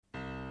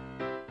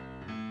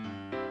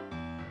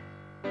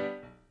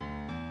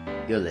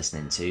You're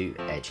listening to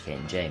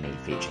Educating Jamie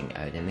featuring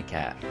Odin the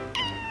Cat.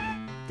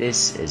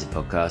 This is a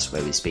podcast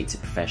where we speak to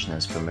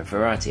professionals from a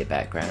variety of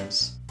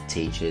backgrounds: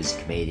 teachers,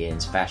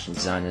 comedians, fashion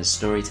designers,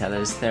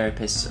 storytellers,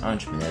 therapists,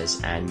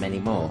 entrepreneurs, and many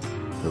more,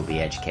 who'll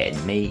be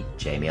educating me,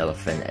 Jamie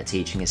Oliphant, a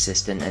teaching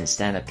assistant and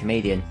stand-up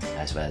comedian,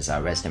 as well as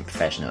our resident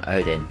professional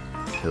Odin,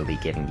 who'll be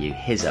giving you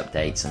his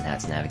updates on how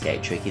to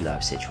navigate tricky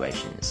life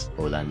situations,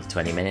 all under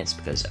 20 minutes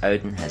because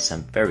Odin has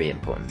some very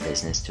important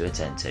business to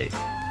attend to.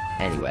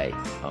 Anyway,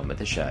 on with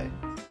the show.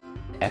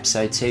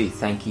 Episode 2,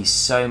 thank you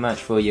so much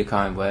for all your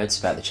kind words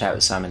about the chat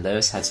with Simon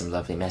Lewis. Had some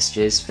lovely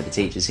messages for the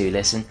teachers who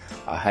listen.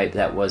 I hope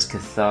that was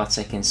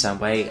cathartic in some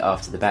way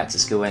after the back to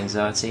school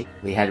anxiety.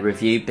 We had a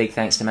review, big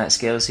thanks to Matt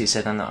Skills, who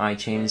said on the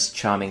iTunes,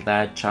 charming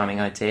lad, charming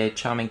idea,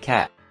 charming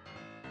cat.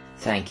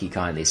 Thank you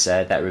kindly,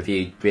 sir. That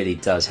review really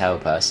does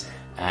help us,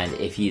 and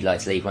if you'd like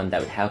to leave one,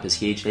 that would help us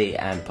hugely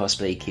and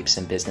possibly keep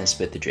some business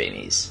with the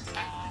Dreamies.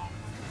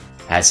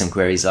 I had some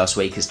queries last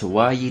week as to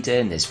why are you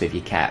doing this with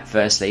your cat.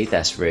 Firstly,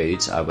 that's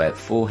rude. I work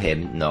for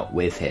him, not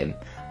with him.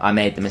 I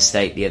made the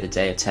mistake the other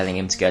day of telling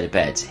him to go to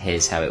bed.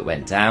 Here's how it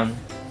went down.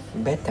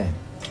 Bedtime.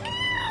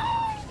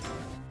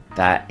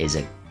 That is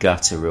a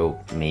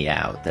guttural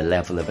meow. The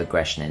level of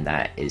aggression in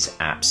that is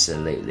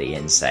absolutely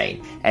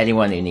insane.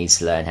 Anyone who needs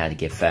to learn how to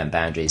give firm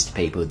boundaries to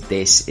people,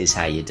 this is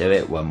how you do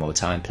it. One more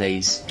time,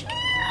 please.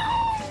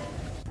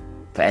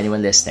 For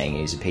anyone listening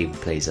who's a people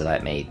pleaser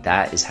like me,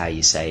 that is how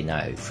you say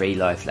no. 3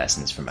 life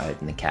lessons from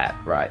Odin the Cat.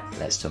 Right,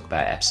 let's talk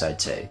about episode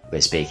 2. We're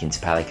speaking to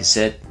Palika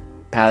Sood.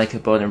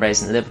 Palika, born and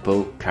raised in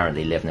Liverpool,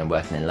 currently living and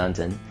working in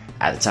London.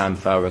 At the time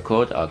of our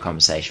record, our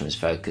conversation was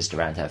focused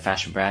around her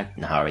fashion brand,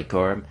 Nahari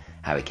Coram,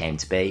 how it came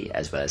to be,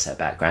 as well as her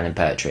background in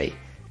poetry.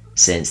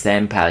 Since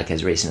then, Palika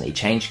has recently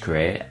changed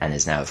career and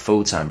is now a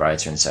full-time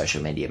writer and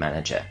social media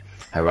manager.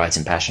 Her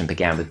writing passion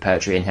began with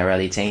poetry in her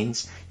early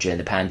teens. During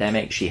the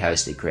pandemic, she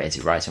hosted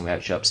creative writing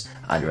workshops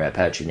under her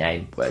poetry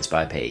name, Words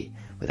by P.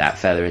 Without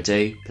further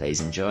ado, please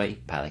enjoy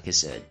Palika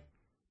Sood.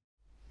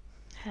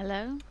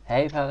 Hello.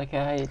 Hey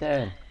Palika, how you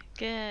doing?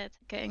 Good.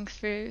 Getting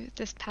through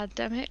this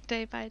pandemic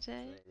day by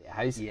day.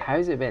 How's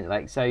it been?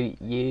 Like, so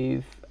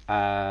you've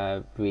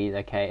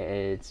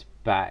relocated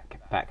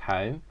back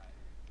home?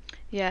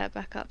 Yeah,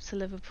 back up to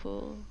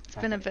Liverpool. It's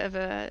been a bit of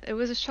it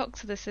was a shock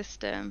to the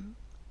system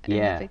in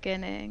Yeah. the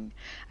beginning.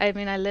 I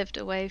mean, I lived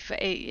away for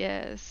 8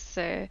 years,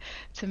 so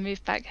to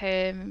move back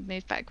home and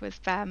move back with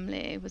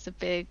family was a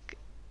big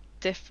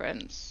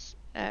difference,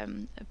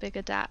 a big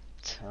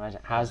adapt. Imagine.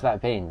 How's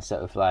that been?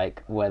 Sort of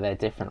like, were there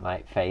different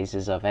like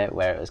phases of it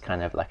where it was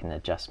kind of like an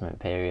adjustment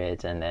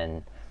period, and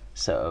then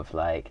sort of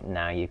like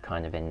now you're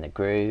kind of in the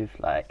groove?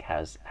 Like,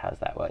 how's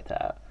that worked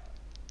out?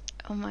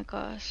 Oh my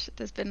gosh,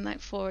 there's been like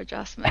 4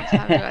 adjustments.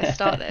 How do I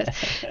start this?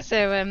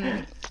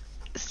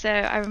 So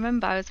I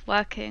remember I was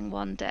working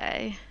one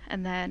day,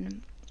 and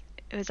then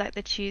it was like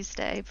the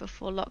Tuesday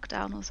before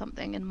lockdown or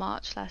something in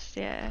March last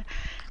year,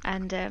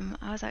 and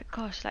I was like,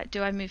 gosh, like,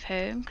 do I move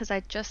home? Because I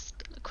just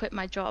quit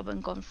my job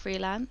and gone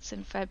freelance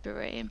in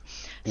February,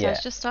 so I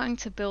was just starting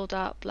to build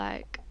up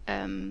like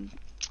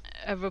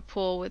a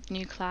rapport with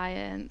new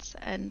clients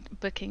and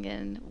booking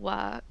in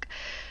work.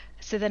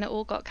 So then it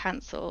all got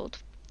cancelled.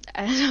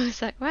 And I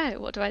was like,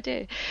 right, what do I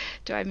do?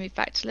 Do I move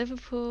back to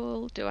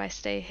Liverpool? Do I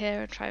stay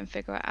here and try and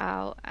figure it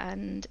out?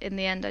 And in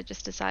the end, I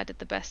just decided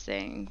the best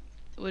thing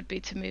would be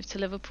to move to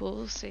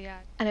Liverpool. So yeah.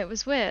 And it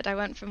was weird. I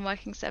went from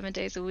working 7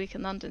 days a week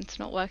in London to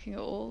not working at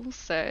all.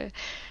 So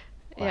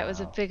yeah, it was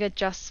a big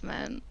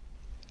adjustment.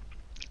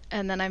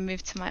 And then I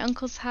moved to my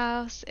uncle's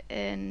house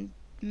in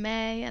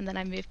May, and then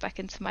I moved back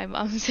into my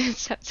mum's in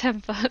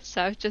September.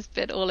 So I've just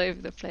been all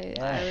over the place,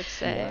 I would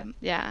say.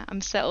 Yeah, I'm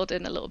settled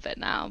in a little bit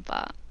now,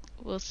 but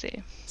we'll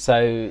see.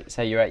 So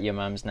you're at your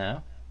mum's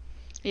now?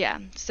 Yeah,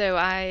 so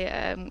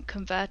I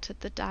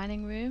converted the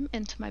dining room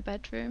into my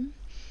bedroom.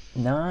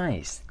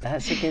 Nice.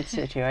 That's a good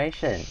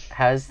situation.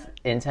 How's,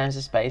 in terms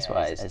of space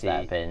wise, has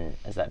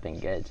that been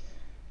good?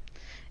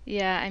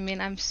 Yeah, I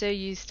mean, I'm so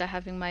used to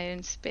having my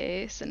own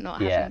space and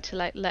not having to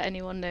like let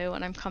anyone know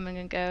when I'm coming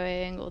and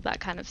going, all that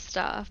kind of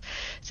stuff.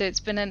 So it's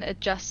been an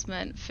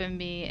adjustment for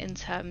me in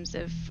terms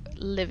of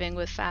living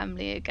with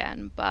family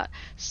again. But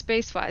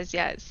space-wise,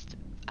 yeah, it's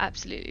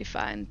absolutely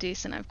fine,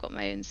 decent. I've got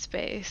my own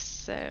space.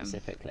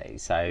 Specifically,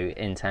 so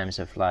in terms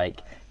of like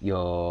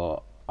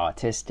your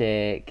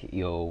artistic,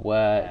 your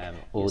work,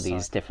 all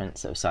these different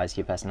sort of sides to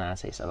your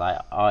personality. So like,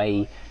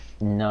 I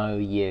know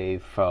you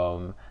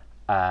from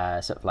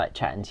sort of like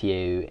chatting to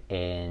you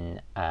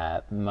in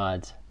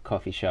Mud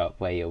coffee shop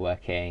where you're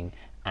working,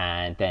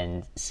 and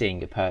then seeing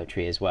your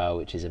poetry as well,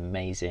 which is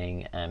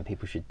amazing, and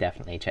people should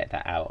definitely check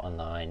that out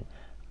online.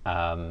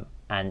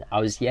 And I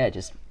was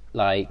just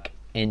like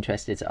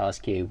interested to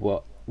ask you,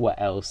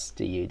 what else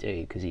do you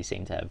do, because you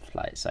seem to have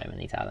like so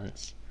many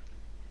talents.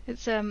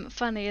 It's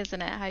funny,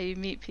 isn't it, how you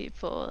meet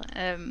people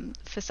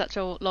for such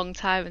a long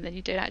time and then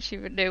you don't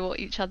actually know what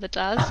each other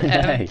does.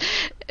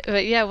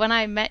 But yeah, when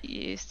I met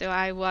you, so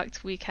I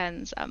worked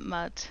weekends at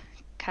Mud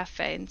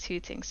cafe in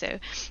Tooting. So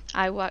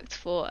I worked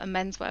for a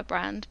menswear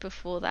brand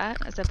before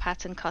that as a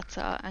pattern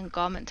cutter and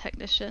garment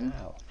technician.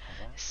 Wow.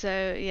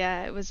 So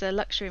yeah, it was a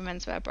luxury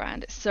menswear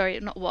brand. Sorry,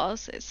 not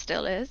was, it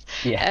still is.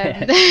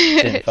 Yeah,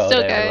 didn't fold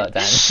still over going.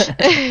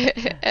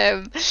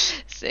 lockdown.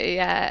 So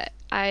yeah,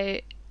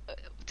 I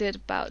did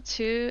about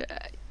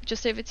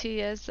just over 2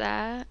 years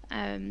there.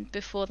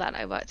 Before that,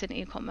 I worked in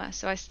e-commerce.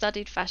 So I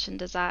studied fashion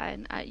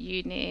design at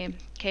uni,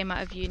 came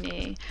out of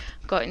uni,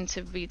 got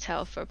into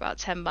retail for about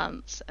 10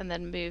 months, and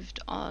then moved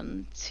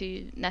on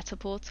to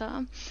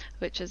Net-a-Porter,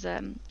 which is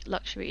a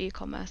luxury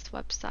e-commerce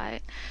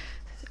website.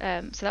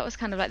 So that was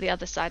kind of like the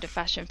other side of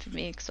fashion for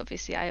me, because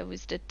obviously I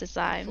always did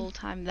design full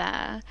time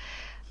there.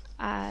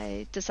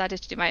 I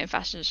decided to do my own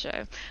fashion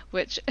show,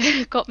 which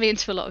got me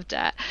into a lot of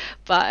debt,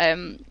 but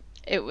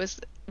it was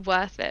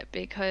worth it,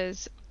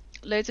 because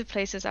loads of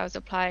places I was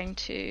applying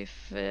to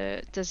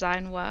for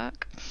design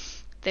work,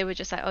 they were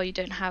just like, oh, you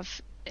don't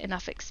have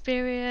enough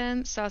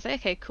experience. So I was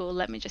like, okay, cool,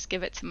 let me just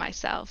give it to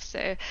myself.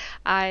 So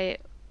I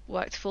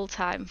worked full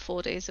time,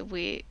 4 days a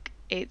week,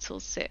 8 till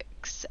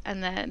 6,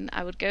 and then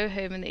I would go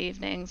home in the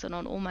evenings, and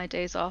on all my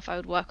days off I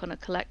would work on a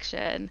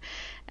collection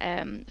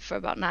for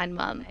about 9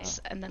 months.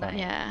 And then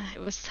it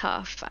was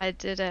tough. I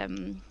did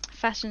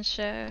fashion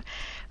show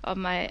out of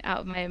my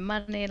own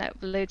money. Like,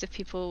 loads of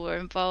people were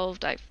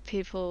involved. Like,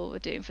 people were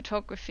doing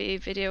photography,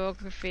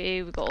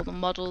 videography. We got all the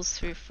models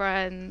through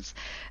friends.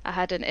 I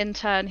had an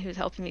intern who was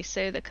helping me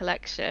sew the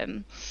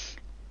collection,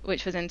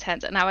 which was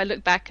intense. And now I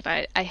look back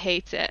and I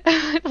hate it.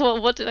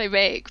 Well, what did I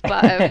make?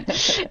 But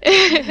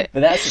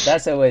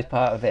that's always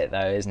part of it,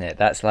 though, isn't it?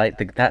 That's like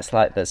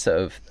the sort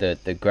of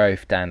the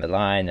growth down the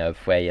line of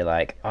where you're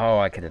like, oh,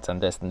 I could have done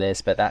this and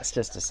this, but that's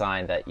just a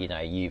sign that, you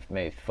know, you've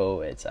moved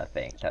forwards. I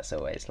think that's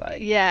always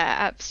like, yeah,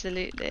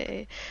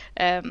 absolutely.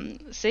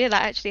 So yeah,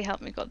 that actually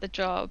helped me got the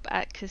job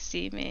at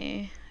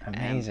Cassimi.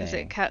 Amazing. Because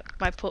it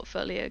kept my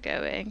portfolio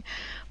going.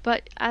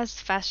 But as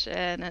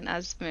fashion and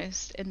as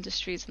most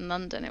industries in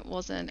London, it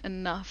wasn't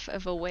enough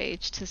of a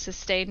wage to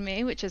sustain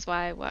me, which is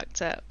why I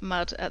worked at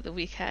Mud at the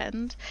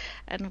weekend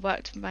and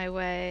worked my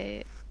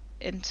way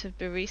into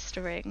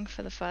baristering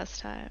for the first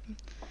time.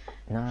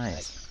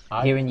 Nice.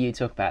 Hearing you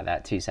talk about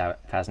that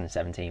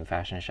 2017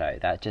 fashion show,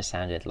 that just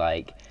sounded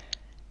like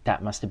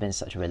that must have been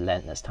such a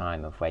relentless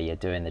time of where you're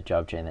doing the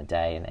job during the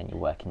day and then you're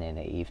working in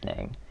the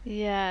evening.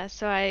 Yeah,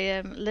 so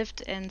I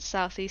lived in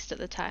Southeast at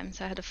the time,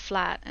 so I had a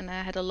flat and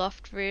I had a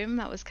loft room.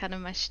 That was kind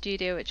of my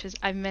studio, which was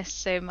I missed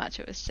so much.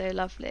 It was so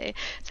lovely.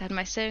 So I had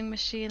my sewing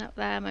machine up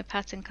there, my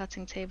pattern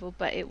cutting table,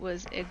 but it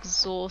was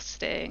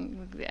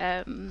exhausting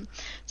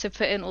to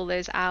put in all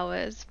those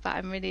hours. But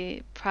I'm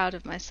really proud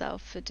of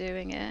myself for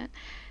doing it.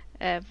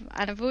 And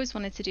I've always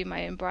wanted to do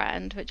my own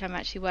brand, which I'm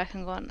actually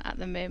working on at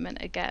the moment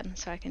again,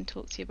 so I can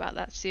talk to you about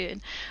that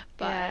soon.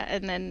 But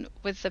and then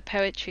with the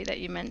poetry that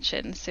you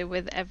mentioned, so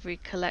with every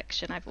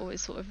collection I've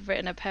always sort of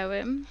written a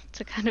poem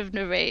to kind of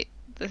narrate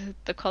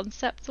the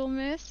concept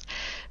almost.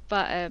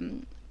 But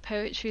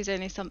poetry is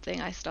only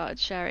something I started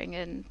sharing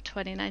in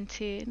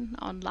 2019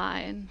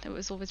 online. It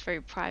was always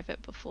very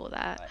private before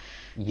that.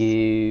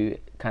 You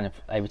kind of,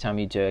 every time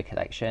you do a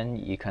collection,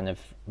 you kind of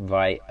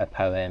write a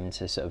poem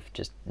to sort of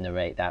just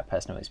narrate that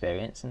personal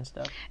experience and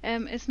stuff?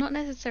 It's not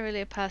necessarily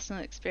a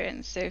personal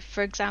experience. So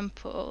for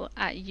example,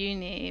 at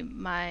uni,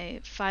 my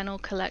final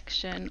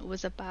collection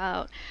was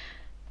about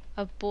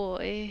a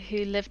boy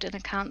who lived in a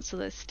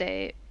council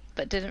estate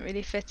but didn't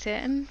really fit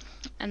in,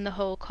 and the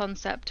whole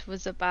concept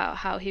was about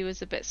how he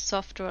was a bit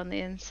softer on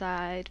the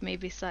inside,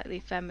 maybe slightly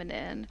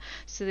feminine.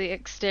 So the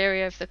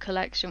exterior of the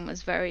collection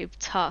was very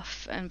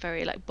tough and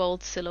very like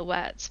bold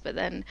silhouettes, but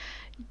then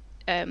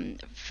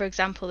for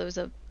example, there was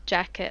a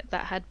jacket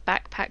that had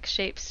backpack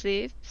shaped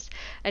sleeves,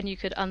 and you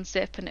could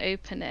unzip and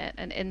open it,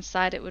 and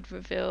inside it would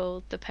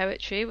reveal the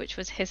poetry, which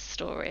was his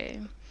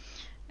story.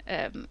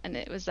 And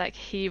it was like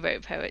he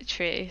wrote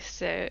poetry,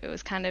 so it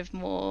was kind of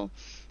more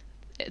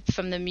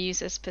from the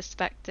muse's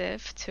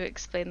perspective to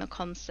explain the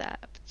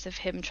concept of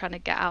him trying to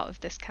get out of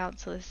this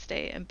council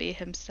estate and be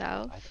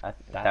himself.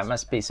 That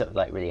must be sort of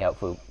like really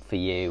helpful for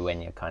you when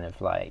you're kind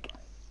of like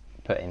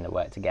putting the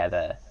work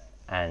together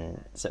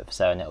and sort of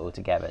sewing it all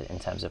together, in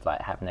terms of like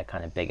having a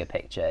kind of bigger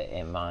picture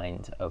in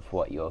mind of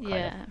what you're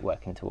kind of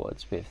working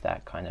towards with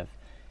that kind of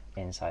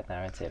inside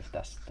narrative.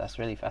 That's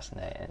really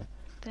fascinating.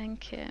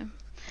 Thank you.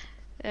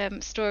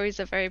 Stories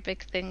are a very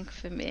big thing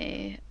for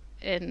me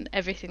in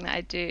everything that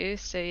I do,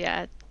 so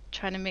yeah,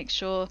 trying to make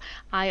sure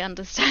I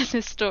understand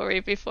the story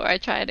before I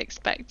try and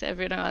expect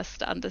everyone else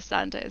to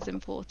understand it is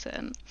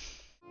important.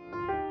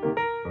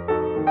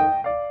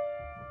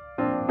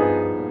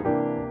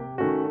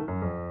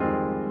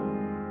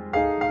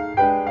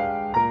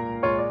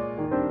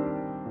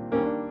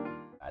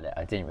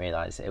 I didn't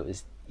realize it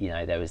was, you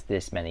know, there was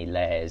this many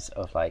layers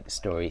of like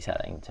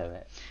storytelling to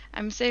it.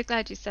 I'm so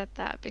glad you said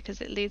that, because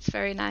it leads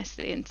very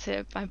nicely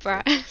into my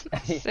brand.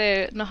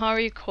 So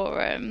Nahari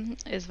Quorum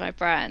is my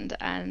brand,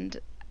 and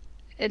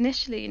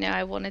initially, you know,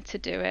 I wanted to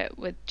do it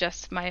with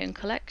just my own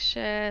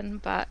collection,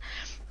 but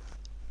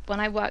when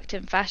I worked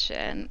in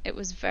fashion, it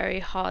was very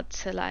hard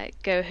to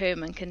like go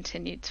home and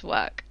continue to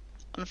work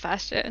on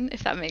fashion,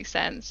 if that makes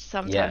sense.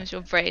 Sometimes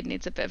your brain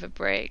needs a bit of a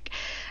break.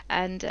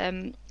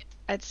 And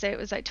I'd say it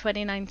was like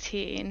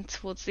 2019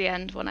 towards the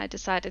end when I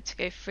decided to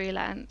go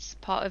freelance.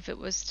 Part of it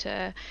was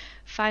to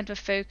find a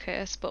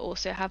focus but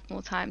also have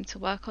more time to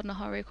work on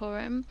Nahari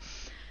Quorum.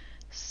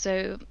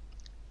 So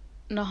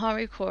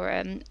Nahari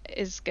Quorum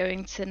is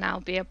going to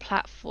now be a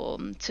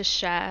platform to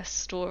share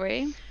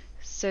story.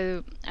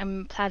 So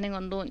I'm planning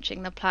on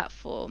launching the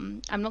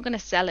platform. I'm not going to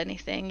sell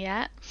anything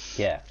yet.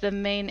 Yeah. The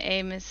main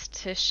aim is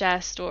to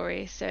share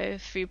story. So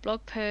through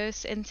blog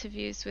posts,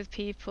 interviews with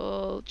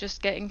people,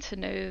 just getting to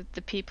know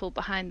the people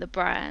behind the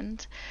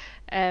brand.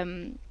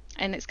 And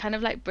it's kind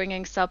of like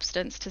bringing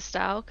substance to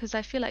style, because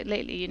I feel like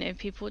lately, you know,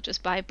 people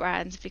just buy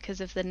brands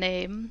because of the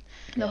name.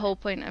 The whole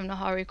point of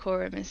Nahari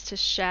Quorum is to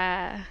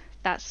share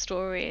that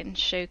story and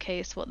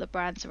showcase what the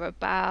brands are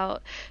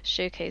about,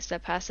 showcase their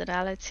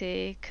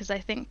personality, because I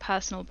think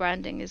personal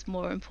branding is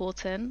more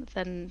important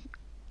than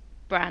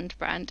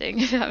branding,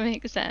 if that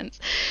makes sense.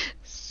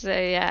 So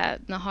yeah,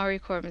 Nahari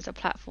Quorum is a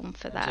platform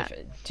for that.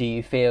 Do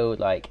you feel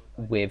like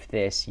with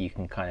this you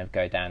can kind of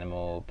go down a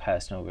more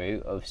personal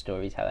route of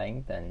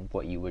storytelling than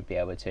what you would be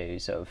able to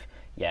sort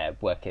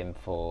of working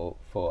for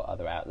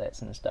other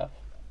outlets and stuff?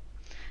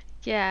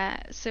 Yeah,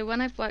 so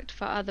when I've worked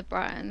for other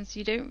brands,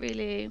 you don't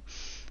really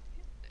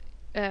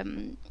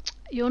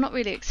you're not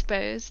really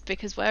exposed,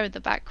 because we're in the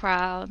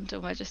background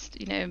and we're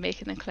just, you know,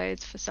 making the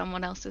clothes for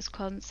someone else's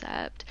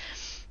concept.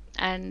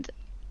 And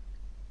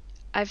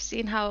I've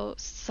seen how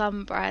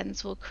some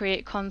brands will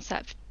create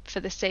concept for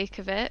the sake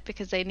of it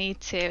because they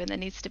need to, and there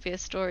needs to be a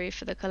story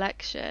for the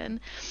collection.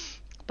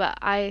 But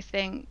I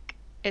think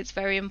it's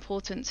very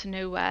important to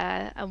know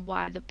where and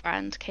why the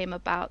brand came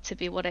about to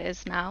be what it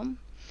is now.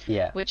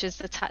 Yeah. Which is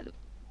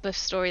the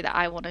story that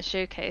I want to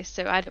showcase.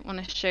 So I don't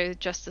want to show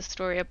just the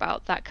story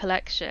about that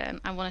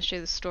collection. I want to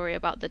show the story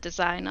about the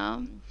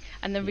designer.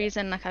 And the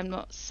reason like I'm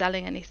not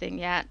selling anything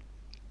yet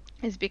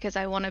is because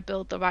I want to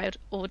build the right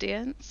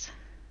audience.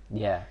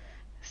 Yeah.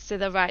 So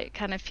the right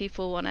kind of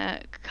people want to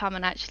come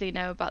and actually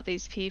know about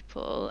these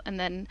people, and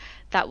then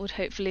that would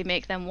hopefully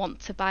make them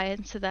want to buy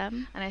into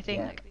them. And I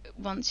think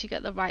once you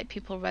get the right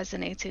people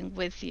resonating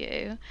with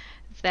you,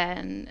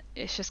 then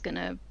it's just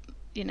gonna,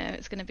 you know,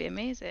 it's gonna be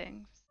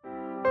amazing.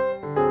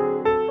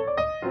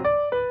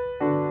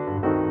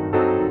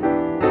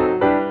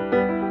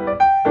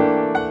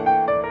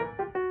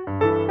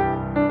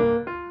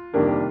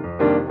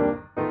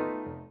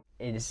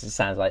 This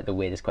sounds like the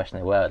weirdest question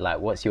in the world. Like,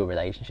 what's your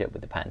relationship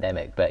with the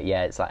pandemic? But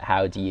yeah, it's like,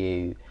 how do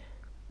you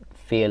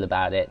feel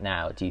about it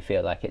now? Do you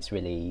feel like it's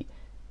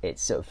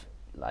sort of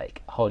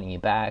like holding you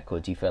back, or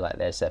do you feel like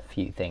there's a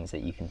few things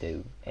that you can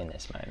do in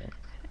this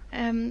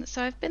moment?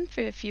 So I've been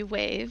through a few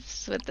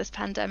waves with this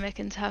pandemic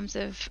in terms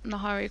of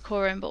Nahari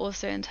Quorum, but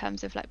also in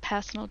terms of like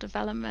personal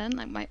development,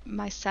 like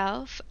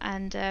myself.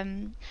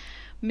 And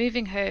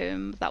moving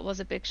home, that was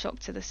a big shock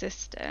to the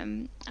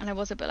system. And I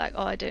was a bit like,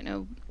 I don't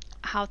know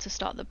how to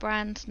start the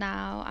brand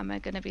now. Am I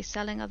going to be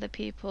selling other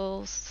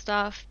people's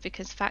stuff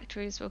because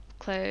factories were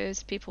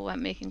closed, people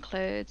weren't making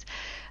clothes?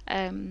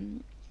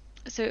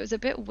 So it was a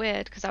bit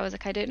weird because I was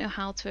like, I don't know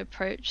how to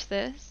approach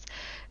this.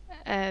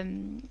 I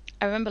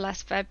remember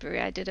last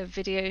February I did a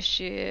video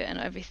shoot and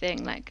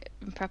everything like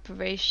in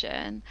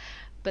preparation,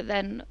 but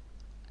then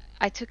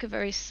I took a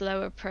very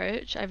slow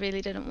approach. I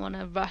really didn't want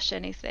to rush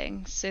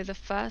anything. So the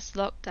first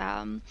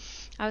lockdown,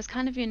 I was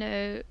kind of, you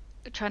know,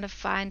 trying to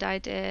find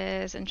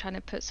ideas and trying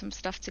to put some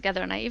stuff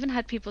together. And I even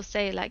had people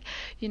say like,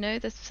 you know,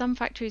 there's some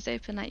factories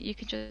open, like you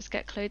can just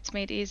get clothes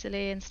made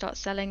easily and start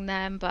selling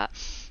them, but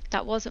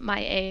that wasn't my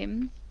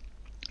aim.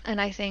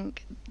 And I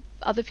think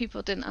other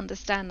people didn't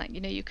understand, like, you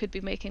know, you could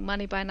be making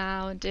money by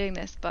now and doing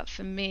this, but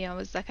for me, I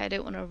was like, I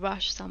don't want to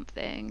rush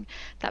something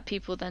that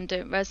people then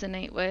don't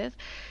resonate with.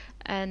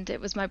 And it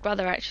was my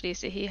brother actually,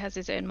 so he has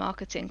his own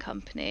marketing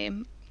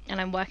company and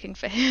I'm working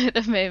for him at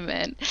the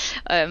moment,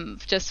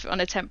 just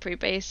on a temporary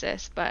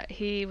basis. But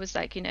he was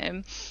like, you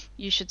know,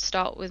 you should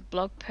start with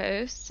blog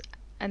posts,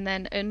 and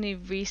then only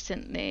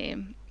recently,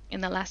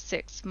 in the last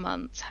 6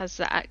 months, has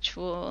the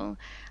actual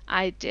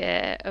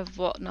idea of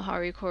what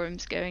Nahari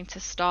Quorum's going to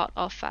start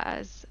off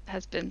as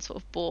has been sort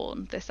of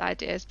born. This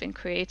idea has been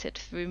created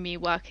through me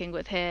working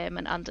with him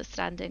and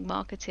understanding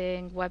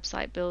marketing,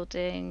 website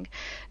building,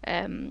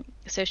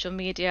 social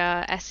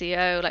media,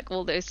 SEO, like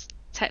all those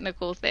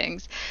technical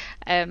things.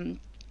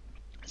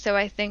 So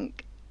I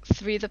think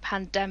through the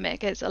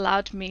pandemic it's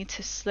allowed me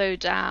to slow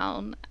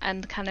down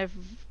and kind of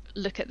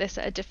look at this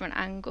at a different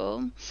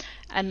angle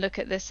and look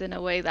at this in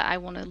a way that I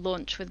want to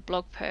launch with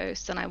blog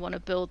posts, and I want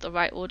to build the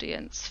right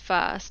audience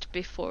first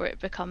before it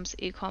becomes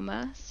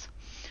e-commerce.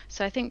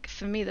 So I think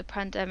for me the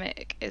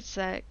pandemic it's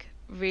like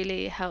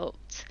really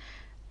helped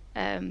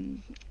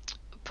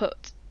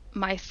put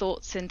my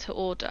thoughts into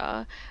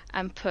order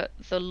and put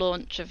the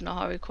launch of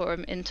Nahari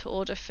Quorum into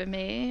order for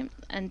me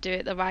and do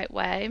it the right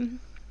way.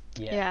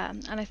 Yeah,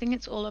 and I think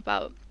it's all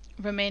about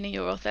remaining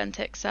your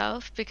authentic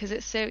self, because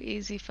it's so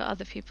easy for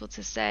other people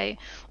to say,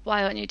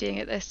 why aren't you doing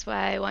it this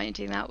way, why aren't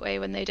you doing that way,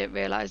 when they don't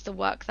realize the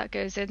work that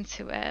goes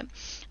into it.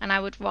 And I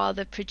would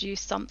rather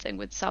produce something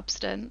with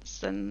substance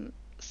than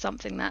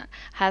something that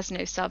has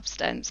no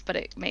substance, but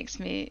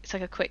it's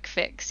like a quick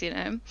fix,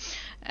 and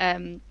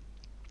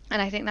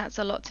I think that's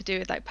a lot to do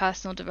with like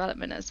personal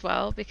development as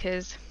well,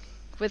 because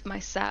with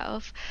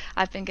myself,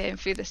 I've been going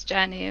through this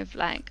journey of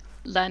like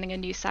learning a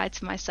new side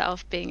to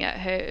myself being at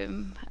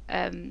home,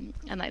 and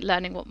like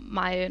learning what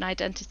my own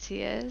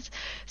identity is.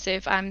 So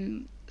if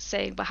I'm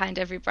saying behind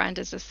every brand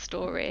is a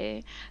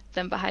story,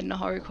 then behind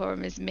Nahori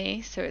Quorum is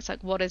me. So it's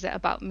like, what is it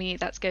about me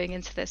that's going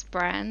into this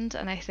brand?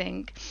 And I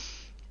think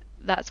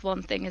that's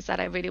one thing, is that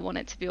I really want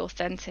it to be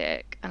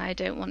authentic and I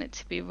don't want it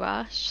to be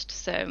rushed.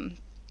 So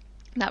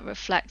that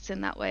reflects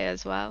in that way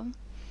as well.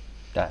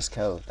 That's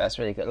cool. That's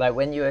really good. Like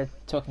when you were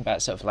talking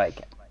about sort of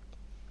like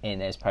in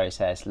this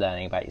process,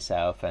 learning about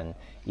yourself and,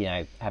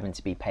 having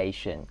to be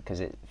patient because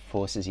it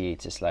forces you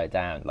to slow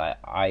down. Like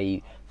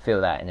I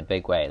feel that in a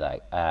big way.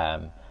 Like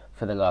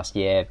for the last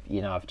year,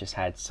 I've just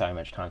had so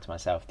much time to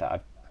myself that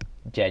I've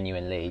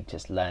genuinely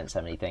just learned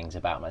so many things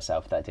about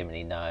myself that I didn't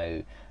really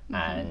know. Mm-hmm.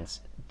 And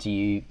do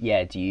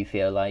you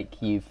feel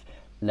like you've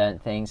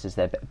learned things? Has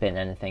there been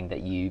anything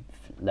that you've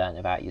learned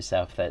about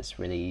yourself that's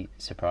really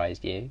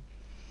surprised you?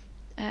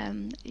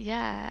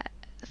 Yeah,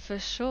 for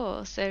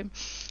sure. So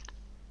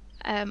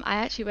I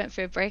actually went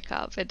through a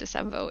breakup in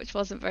December, which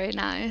wasn't very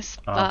nice.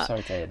 Oh, but I'm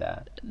sorry to hear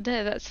that.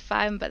 No, that's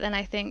fine. But then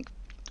I think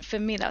for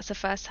me, that's the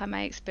first time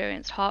I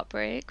experienced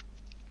heartbreak.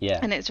 Yeah.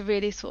 And it's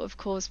really sort of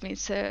caused me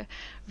to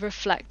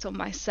reflect on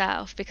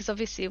myself, because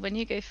obviously when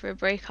you go through a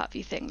breakup,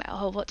 you think like,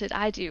 oh, what did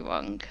I do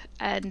wrong?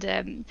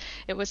 And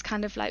it was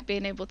kind of like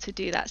being able to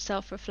do that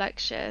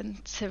self-reflection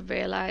to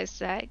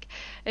realize like,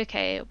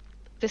 okay,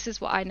 this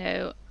is what I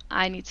know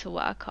I need to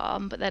work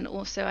on, but then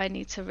also I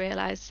need to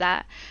realize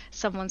that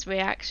someone's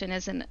reaction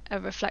isn't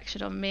a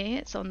reflection on me,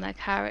 it's on their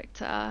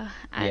character.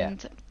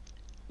 And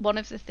one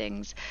of the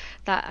things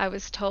that I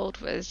was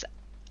told was,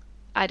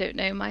 I don't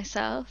know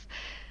myself.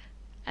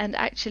 And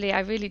actually I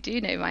really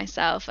do know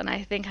myself, and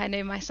I think I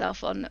know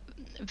myself on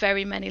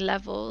very many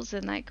levels.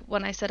 And like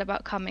when I said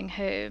about coming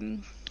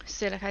home,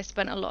 so like I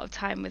spent a lot of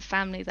time with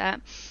family that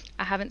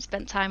I haven't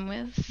spent time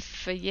with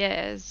for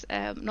years,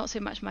 not so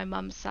much my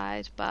mum's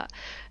side, but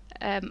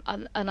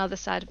another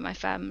side of my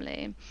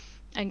family,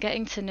 and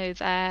getting to know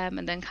them,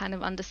 and then kind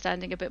of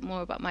understanding a bit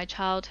more about my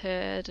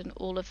childhood, and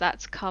all of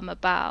that's come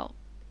about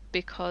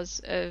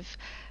because of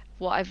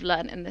what I've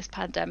learned in this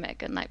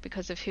pandemic, and like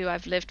because of who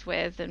I've lived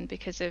with and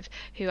because of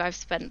who I've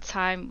spent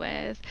time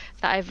with,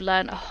 that I've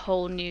learned a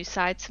whole new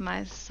side to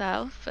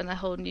myself and a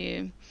whole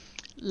new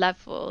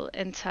level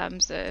in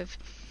terms of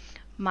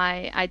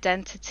my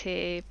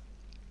identity,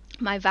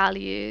 my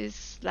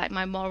values, like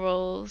my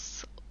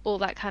morals, all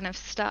that kind of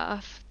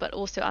stuff, but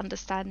also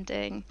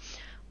understanding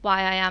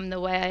why I am the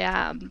way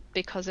I am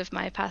because of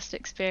my past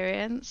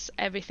experience,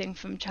 everything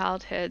from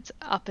childhood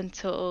up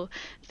until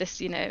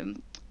this,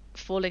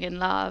 falling in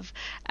love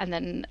and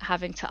then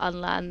having to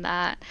unlearn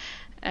that.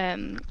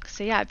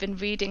 So yeah, I've been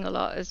reading a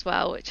lot as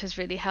well, which has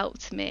really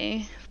helped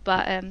me.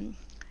 But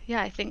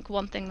I think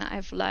one thing that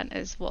I've learned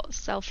is what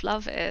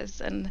self-love is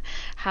and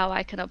how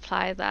I can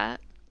apply that.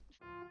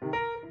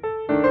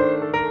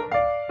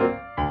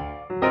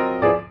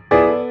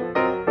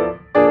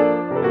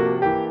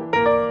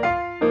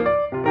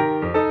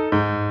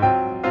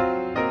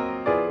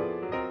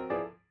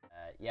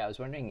 I was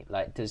wondering,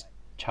 like, does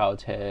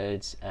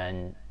childhood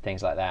and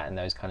things like that and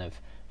those kind of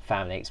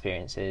family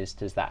experiences,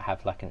 does that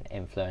have like an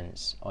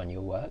influence on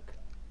your work?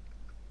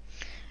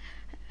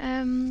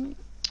 I'm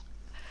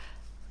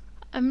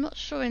not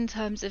sure in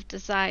terms of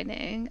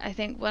designing. I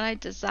think when I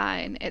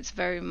design, it's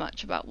very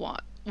much about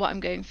what I'm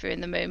going through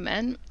in the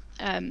moment.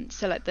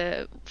 So like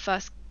the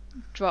first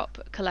drop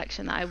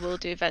collection that I will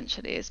do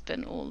eventually has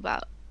been all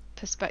about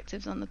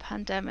perspectives on the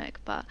pandemic,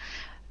 but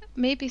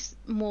maybe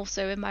more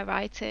so in my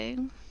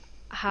writing,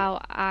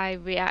 how I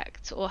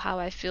react or how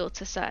I feel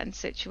to certain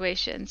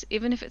situations,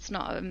 even if it's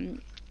not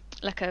I'm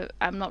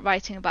not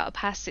writing about a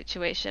past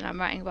situation, I'm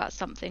writing about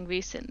something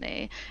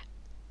recently.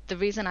 The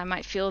reason I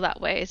might feel that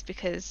way is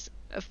because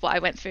of what I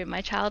went through in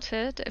my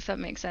childhood, if that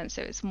makes sense.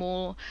 So it's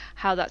more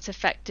how that's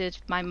affected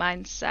my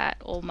mindset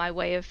or my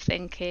way of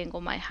thinking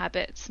or my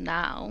habits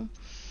now.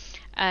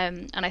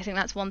 And I think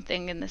that's one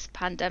thing in this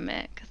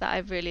pandemic that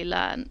I've really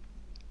learned,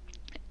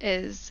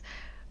 is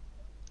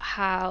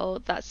how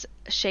that's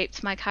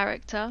shaped my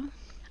character.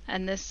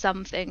 And there's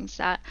some things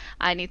that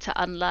I need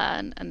to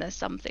unlearn, and there's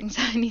some things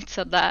I need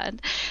to learn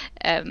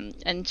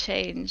and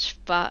change.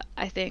 But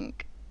I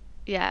think,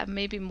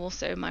 maybe more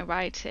so in my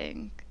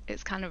writing,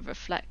 it's kind of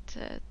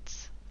reflected.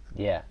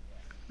 Yeah,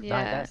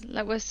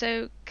 like we're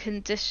so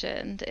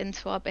conditioned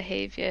into our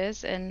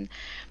behaviors. And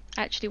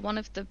actually one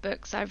of the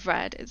books I've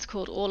read, it's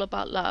called All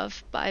About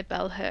Love by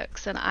Bell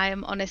Hooks, and I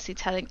am honestly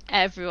telling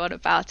everyone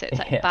about it. It's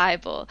like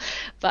Bible.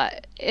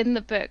 But in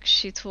the book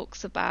she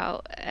talks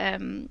about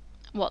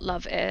what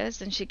love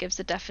is, and she gives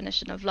a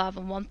definition of love.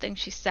 And one thing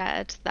she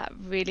said that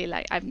really,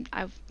 like,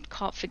 I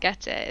can't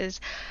forget it,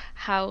 is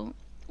how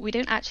we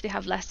don't actually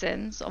have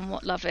lessons on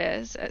what love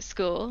is at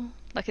school.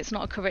 Like, it's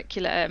not a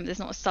curriculum, there's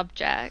not a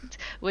subject,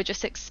 we're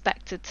just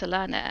expected to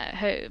learn it at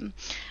home.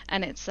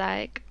 And it's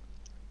like,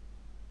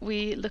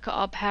 we look at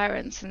our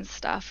parents and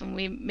stuff and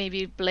we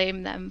maybe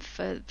blame them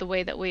for the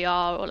way that we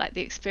are, or like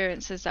the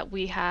experiences that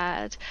we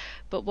had,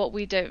 but what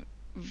we don't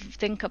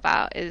think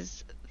about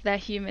is they're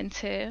human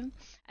too.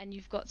 And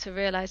you've got to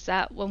realize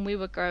that when we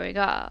were growing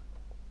up,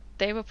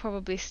 they were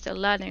probably still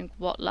learning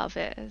what love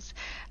is.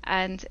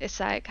 And it's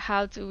like,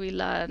 how do we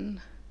learn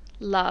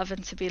love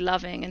and to be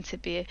loving and to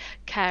be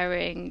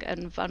caring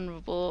and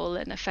vulnerable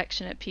and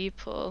affectionate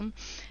people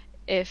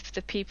if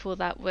the people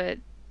that were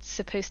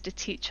supposed to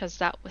teach us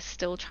that were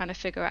still trying to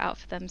figure it out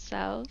for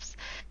themselves?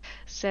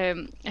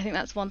 So I think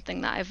that's one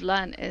thing that I've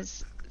learned,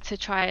 is to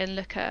try and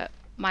look at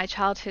my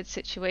childhood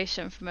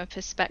situation from a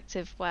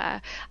perspective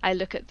where I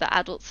look at the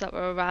adults that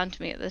were around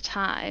me at the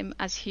time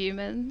as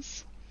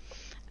humans,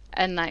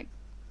 and like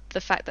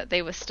the fact that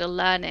they were still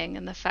learning,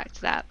 and the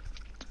fact that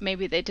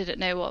maybe they didn't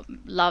know what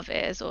love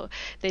is, or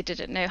they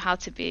didn't know how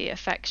to be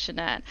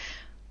affectionate.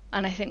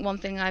 And I think one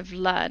thing I've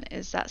learned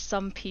is that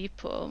some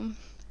people,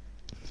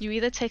 you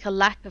either take a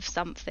lack of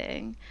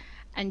something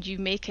and you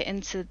make it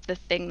into the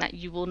thing that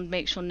you will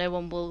make sure no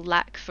one will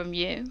lack from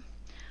you,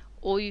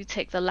 or you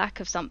take the lack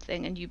of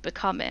something and you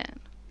become it.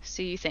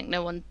 So you think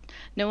no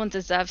one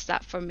deserves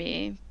that from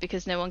me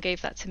because no one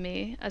gave that to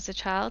me as a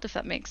child, if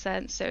that makes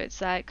sense. So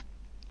it's like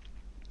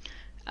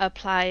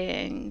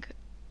applying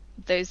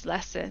those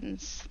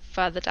lessons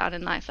further down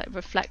in life, like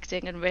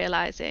reflecting and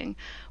realizing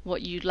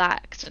what you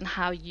lacked and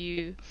how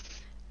you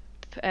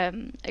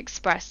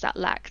express that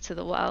lack to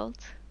the world.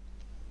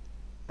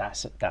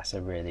 That's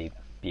a really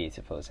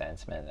beautiful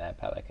sentiment there,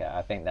 Palika.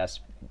 I think that's,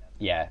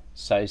 yeah,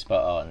 so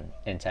spot on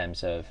in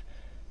terms of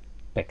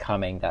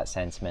becoming that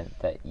sentiment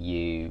that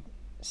you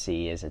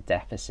see as a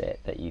deficit,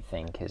 that you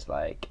think is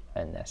like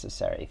a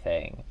necessary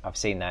thing. I've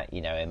seen that,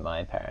 you know, in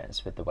my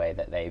parents, with the way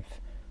that they've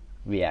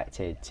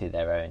reacted to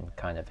their own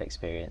kind of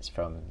experience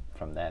from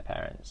their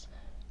parents.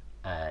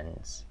 And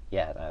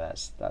yeah, no,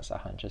 that's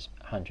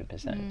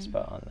 100%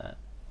 spot on that.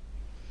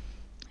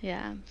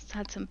 Yeah, I've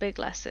had some big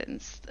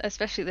lessons,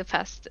 especially the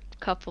past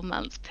couple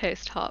months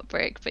post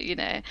heartbreak. But you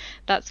know,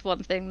 that's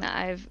one thing that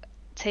I've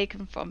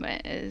taken from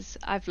it, is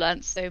I've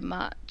learned so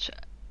much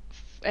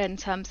in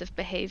terms of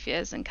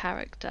behaviors and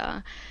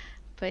character.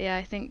 But yeah,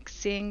 I think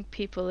seeing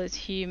people as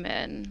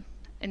human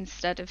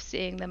instead of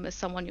seeing them as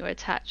someone you're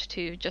attached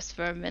to just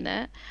for a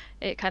minute,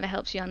 it kind of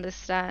helps you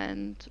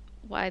understand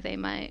why they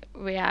might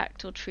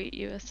react or treat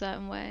you a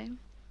certain way.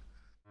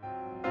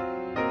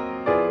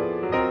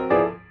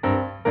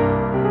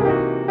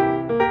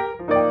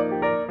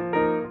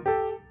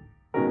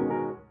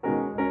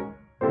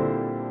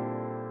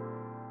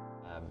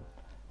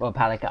 Well,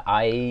 Palika,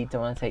 I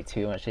don't want to take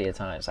too much of your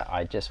time, so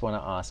I just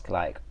want to ask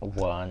like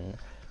one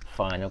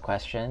final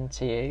question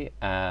to you.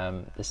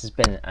 This has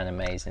been an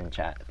amazing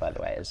chat, by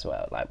the way, as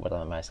well. Like, one of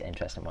the most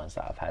interesting ones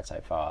that I've had so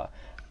far.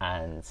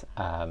 And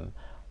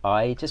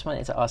I just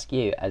wanted to ask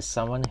you, as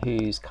someone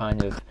who's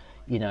kind of,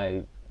 you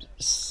know,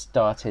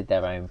 started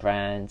their own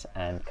brand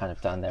and kind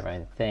of done their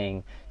own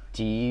thing,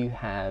 do you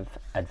have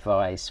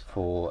advice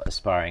for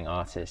aspiring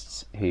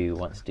artists who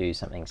want to do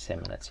something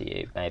similar to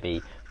you?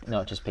 Maybe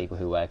not just people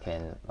who work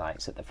in like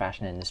sort of the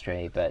fashion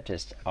industry, but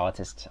just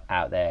artists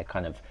out there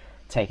kind of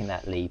taking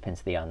that leap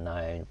into the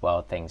unknown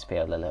while things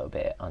feel a little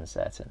bit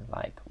uncertain.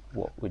 Like,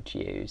 what would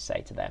you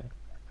say to them?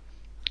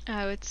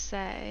 I would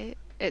say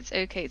it's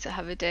okay to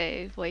have a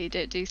day where you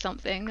don't do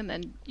something, and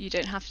then you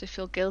don't have to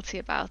feel guilty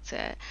about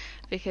it.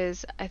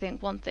 Because I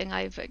think one thing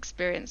I've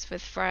experienced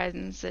with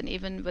friends and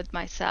even with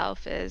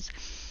myself is,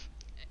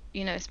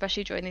 you know,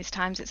 especially during these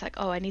times, it's like,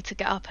 oh, I need to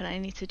get up and I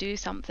need to do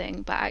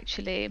something. But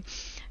actually,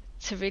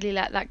 to really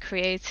let that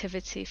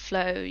creativity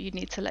flow, you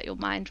need to let your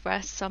mind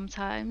rest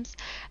sometimes.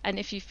 And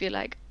if you feel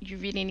like you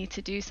really need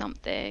to do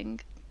something,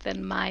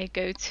 then my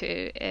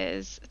go-to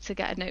is to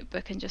get a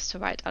notebook and just to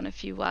write down a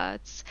few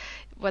words,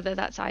 whether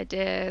that's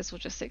ideas or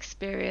just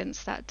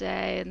experience that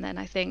day. And then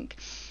I think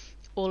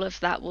all of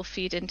that will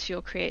feed into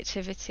your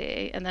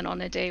creativity. And then on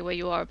a day where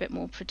you are a bit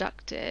more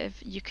productive,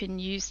 you can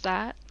use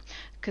that,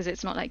 because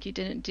it's not like you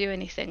didn't do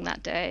anything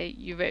that day.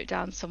 You wrote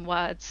down some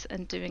words,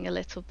 and doing a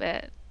little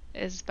bit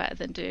is better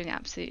than doing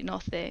absolutely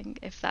nothing,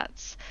 if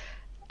that's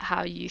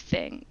how you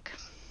think.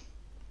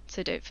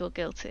 So don't feel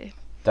guilty.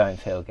 Don't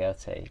feel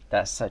guilty.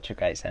 That's such a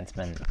great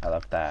sentiment. I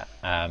love that.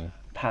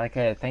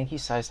 Palika, thank you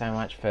so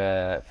much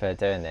for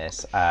doing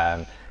this.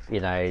 You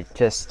know,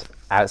 just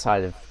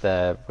outside of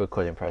the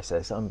recording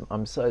process,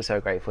 I'm so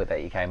grateful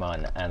that you came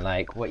on, and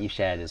like what you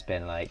shared has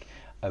been like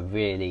a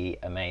really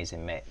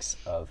amazing mix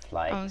of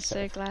like. I'm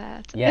so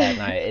glad. Yeah,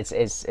 no, it's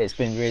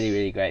been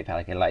really great,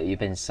 Palika. Like, you've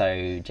been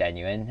so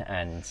genuine,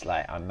 and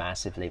like I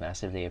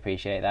massively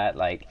appreciate that.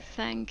 Like,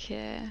 thank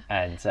you.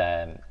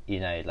 And you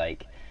know,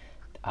 like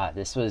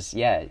this was,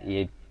 yeah,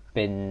 you've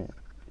been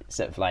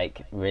sort of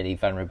like really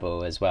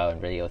vulnerable as well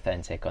and really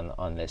authentic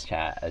on this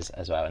chat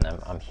as well, and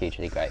I'm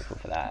hugely grateful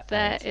for that.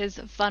 There is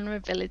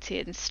vulnerability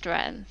and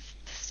strength.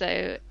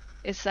 So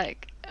it's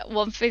like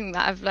one thing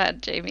that I've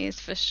learned, Jamie, is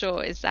for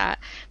sure is that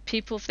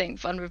people think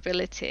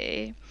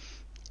vulnerability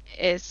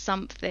is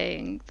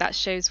something that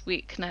shows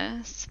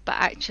weakness, but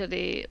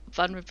actually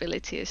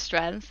vulnerability is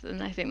strength.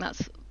 And I think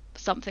that's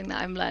something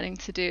that I'm learning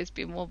to do, is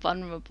be more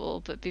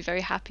vulnerable, but be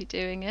very happy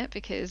doing it,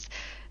 because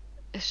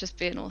it's just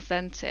being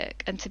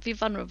authentic. And to be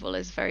vulnerable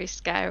is very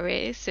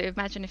scary. So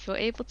imagine if you're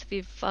able to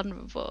be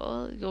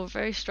vulnerable, you're a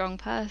very strong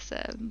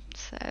person.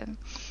 So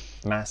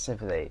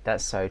massively,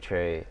 that's so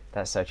true.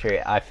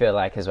 I feel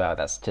like as well,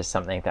 that's just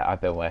something that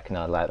I've been working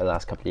on like the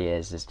last couple of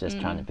years, is just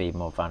trying to be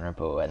more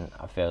vulnerable. And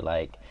I feel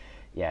like,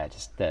 yeah,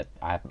 just that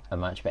I have a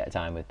much better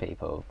time with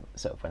people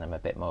sort of when I'm a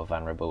bit more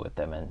vulnerable with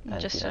them, and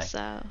just, you know,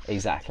 yourself.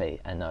 Exactly,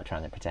 and not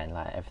trying to pretend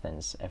like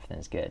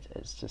everything's good.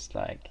 It's just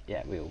like,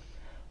 yeah, we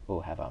all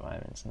have our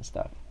moments and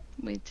stuff.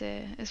 We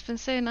do. It's been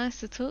so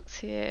nice to talk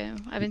to you.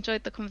 I've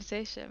enjoyed the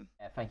conversation.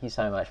 Yeah, thank you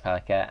so much,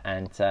 Palika,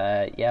 and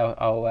yeah,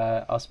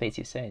 I'll speak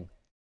to you soon.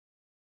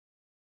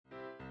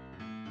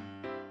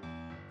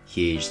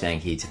 Huge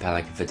thank you to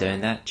Palika for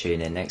doing that. Tune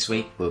in next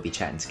week. We'll be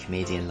chatting to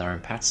comedian Lauren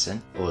Patterson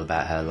all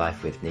about her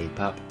life with Nude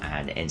Pup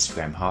and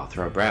Instagram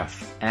heartthrob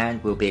Ralph.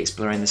 And we'll be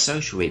exploring the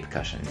social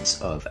repercussions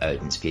of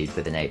Odin's feud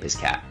with the neighbour's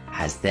cat.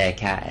 Has their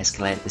cat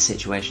escalated the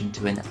situation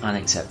to an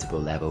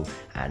unacceptable level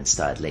and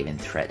started leaving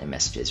threatening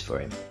messages for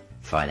him?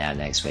 Find out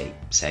next week.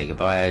 Say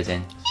goodbye,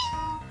 Odin.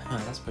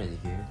 Oh, that's pretty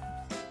cute.